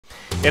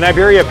In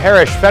Iberia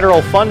Parish,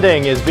 federal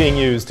funding is being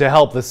used to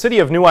help the City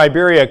of New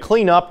Iberia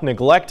clean up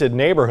neglected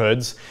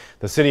neighborhoods.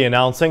 The city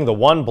announcing the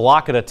One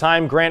Block at a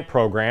Time grant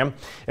program.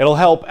 It'll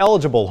help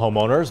eligible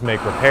homeowners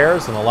make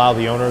repairs and allow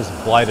the owners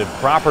of blighted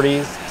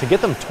properties to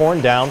get them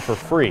torn down for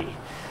free.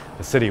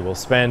 The city will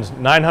spend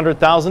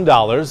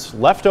 $900,000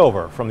 left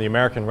over from the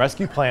American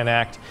Rescue Plan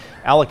Act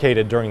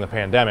allocated during the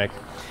pandemic.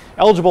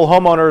 Eligible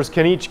homeowners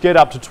can each get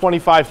up to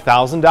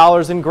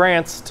 $25,000 in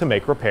grants to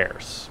make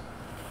repairs.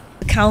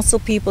 The council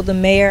people, the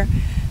mayor,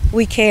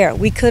 we care.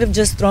 We could have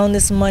just thrown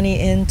this money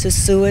into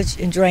sewage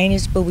and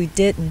drainage, but we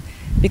didn't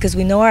because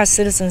we know our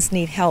citizens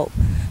need help.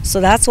 So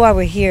that's why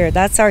we're here.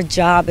 That's our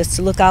job, is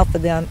to look out for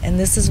them. And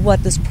this is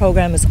what this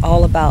program is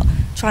all about,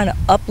 trying to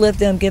uplift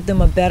them, give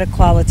them a better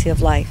quality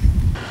of life.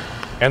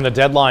 And the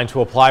deadline to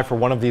apply for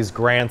one of these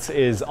grants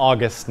is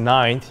August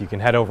 9th. You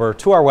can head over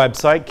to our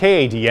website,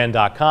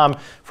 kadn.com,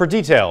 for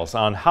details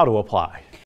on how to apply.